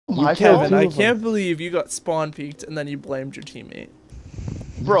You Kevin, I can't believe you got spawn peeked and then you blamed your teammate.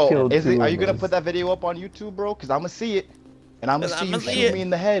 Bro, are you gonna put that video up on YouTube, bro? Cause I'ma see it, and I'ma see you shoot me in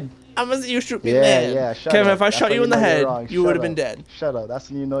the head. I'ma see you shoot me in the head. Yeah, shut Kevin, up. if I shot you in the head, you would have been dead. Shut up. That's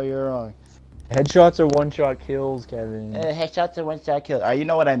when you know you're wrong. Headshots are one-shot kills, Kevin. Headshots are one-shot kills. You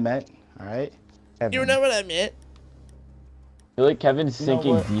know what I meant, all right? Kevin. You know what I meant. I feel like Kevin's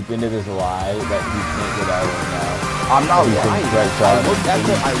sinking deep into this lie that he can't get out of now. I'm not lying.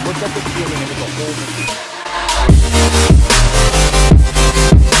 I looked at the ceiling and it's a whole.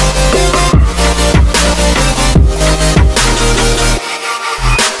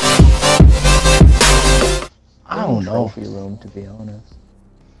 I don't know. Trophy room, to be honest.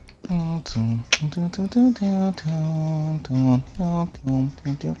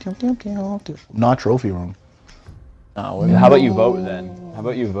 Not trophy room. Oh, how about you vote then? How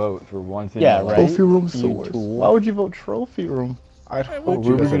about you vote for one thing? Yeah, right. Trophy room's the worst. Why would you vote trophy room? I hope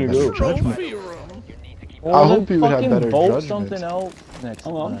you would have better judgment. I hope you would have better vote judgment. Something else next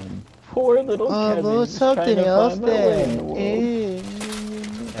time. Poor little Kevin. Vote something else then.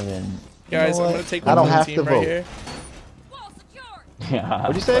 Kevin. Guys, I'm gonna take one for the team right here. Yeah.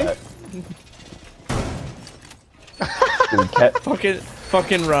 What'd you say?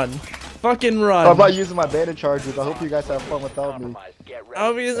 Fucking run. Fucking run. I'm not using my bandit charges. I hope you guys have fun without me.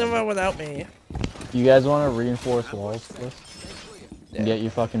 I'll be using one without me. You guys want to reinforce walls for us? And get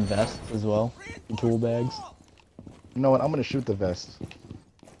your fucking vests as well? Your tool bags? You know what? I'm gonna shoot the vest.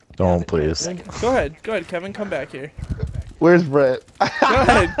 Don't please. Go ahead, Kevin, come back here. Where's Brett? Go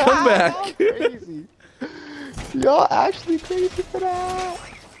ahead, come back. Crazy. Y'all actually crazy for that.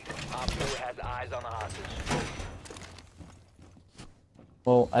 Has eyes on the hostage.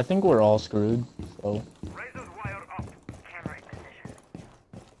 Well, I think we're all screwed, so... Razor's wire up. Camera in position.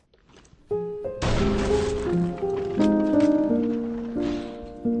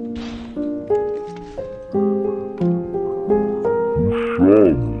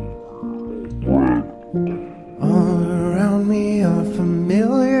 All around me are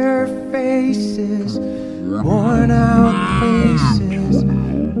familiar faces, worn out faces.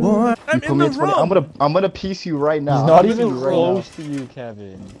 I'm in the room. I'm gonna piece you right now. He's not even close to you,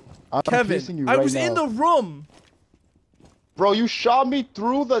 Kevin. Kevin, I was in the room. Bro, you shot me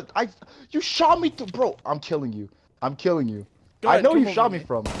through the. You shot me through. Bro, I'm killing you. I'm killing you. I know you shot me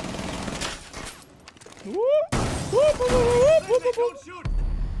from.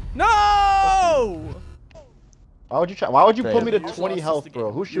 No! Why would you try? Why would you put me to 20 health, bro?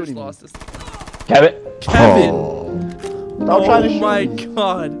 Who's shooting me? Kevin. Kevin. Stop trying to shoot me. Oh my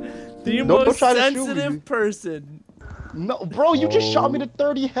god. The most sensitive person. No, bro, you just shot me to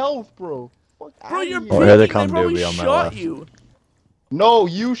 30 health, bro. Bro, you're here they come, probably Doobie, on my shot left. you. No,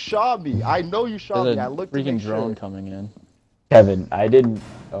 you shot me. I know you shot me. I looked at freaking drone coming in. Kevin, I didn't.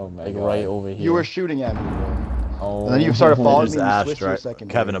 Oh my god. Right over here. You were shooting at me, bro. Oh. And then you started following me and you Ash, switched to your right?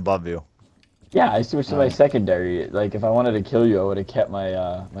 secondary. Kevin above you. Yeah, I switched to my secondary. Like, if I wanted to kill you, I would have kept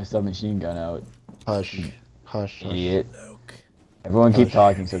my my submachine gun out. Hush. Hush. Idiot. Everyone keep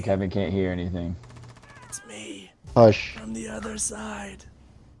talking so Kevin can't hear anything. It's me. Hush. From the other side.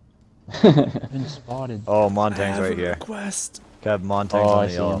 Been spotted. Oh, Montang's right here. Request. Kev, Montang's on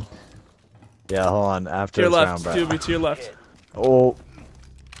the yellow. Yeah, hold on. After this round, Brett. Doobie, to your left. Oh.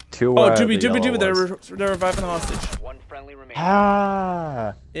 Doobie, they're reviving the hostage. One friendly remaining.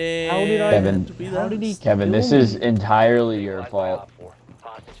 Ah! And Kevin, Kevin, this is entirely your fault.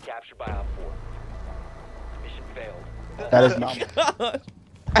 Hostage captured by Op 4. Mission failed. That is not.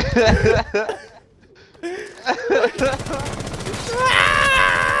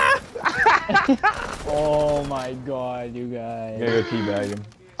 Oh my god, you guys. You're teabagging.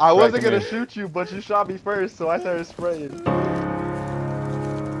 I wasn't gonna shoot you, but you shot me first, so I started spraying.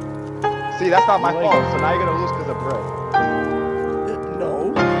 See, that's not my fault, so now you're gonna lose because of Brett.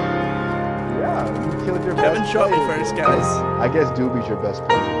 No. Yeah, you killed your Kevin best shot me player. first, guys. I guess Doobie's your best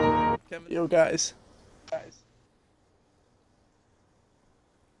player. Yo, guys.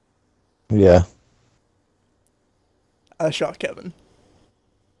 Yeah. I shot Kevin.